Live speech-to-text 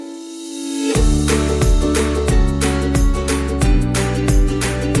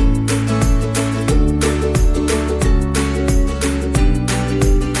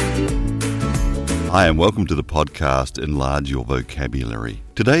Hi and welcome to the podcast Enlarge Your Vocabulary.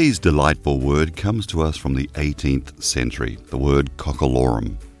 Today's delightful word comes to us from the 18th century, the word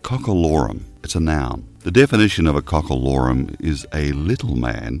cockalorum. Cockalorum, it's a noun. The definition of a cockalorum is a little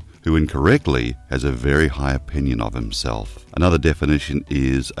man who incorrectly has a very high opinion of himself. Another definition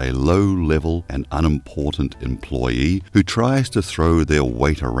is a low-level and unimportant employee who tries to throw their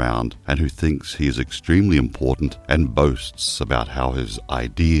weight around and who thinks he is extremely important and boasts about how his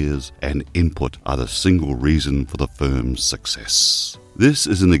ideas and input are the single reason for the firm's success. This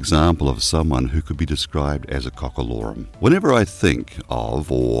is an example of someone who could be described as a cockalorum. Whenever I think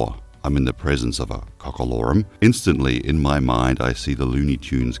of or I'm in the presence of a cockalorum, instantly in my mind I see the Looney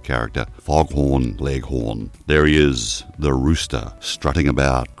Tunes character Foghorn Leghorn. There he is, the rooster, strutting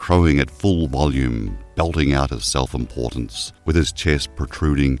about, crowing at full volume, belting out his self-importance, with his chest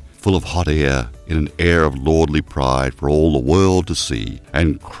protruding, full of hot air, in an air of lordly pride for all the world to see,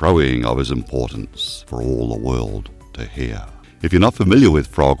 and crowing of his importance for all the world to hear. If you're not familiar with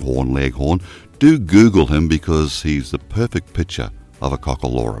Foghorn Leghorn, do Google him because he's the perfect picture of a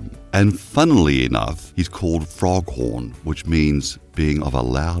cockalorum. And funnily enough, he's called Froghorn, which means being of a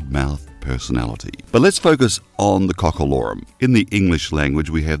loud-mouthed personality. But let's focus on the cockalorum. In the English language,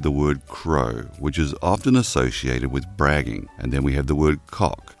 we have the word crow, which is often associated with bragging. And then we have the word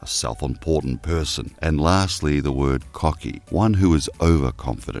cock, a self-important person. And lastly, the word cocky, one who is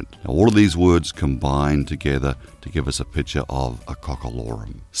overconfident. Now, all of these words combine together to give us a picture of a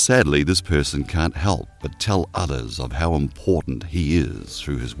cockalorum. Sadly, this person can't help but tell others of how important he is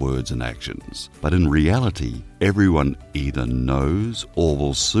through his words and actions. But in reality, everyone either knows or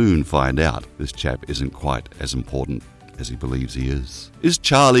will soon find out this chap isn't quite as important as he believes he is. Is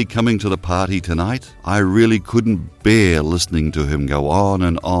Charlie coming to the party tonight? I really couldn't bear listening to him go on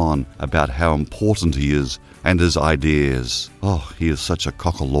and on about how important he is and his ideas. Oh, he is such a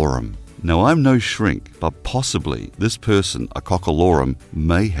cockalorum. Now, I'm no shrink, but possibly this person, a cockalorum,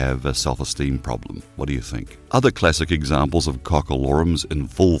 may have a self-esteem problem. What do you think? Other classic examples of cockalorums in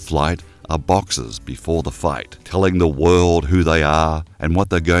full flight are boxers before the fight, telling the world who they are and what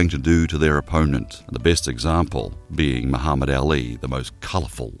they're going to do to their opponent. The best example being Muhammad Ali, the most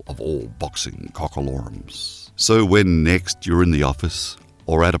colourful of all boxing cockalorums. So when next you're in the office,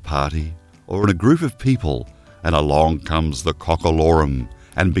 or at a party, or in a group of people, and along comes the cockalorum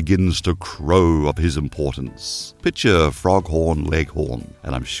and begins to crow of his importance, picture Foghorn Leghorn,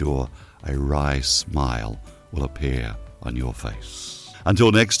 and I'm sure a wry smile will appear on your face.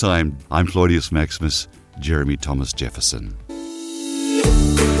 Until next time, I'm Claudius Maximus, Jeremy Thomas Jefferson.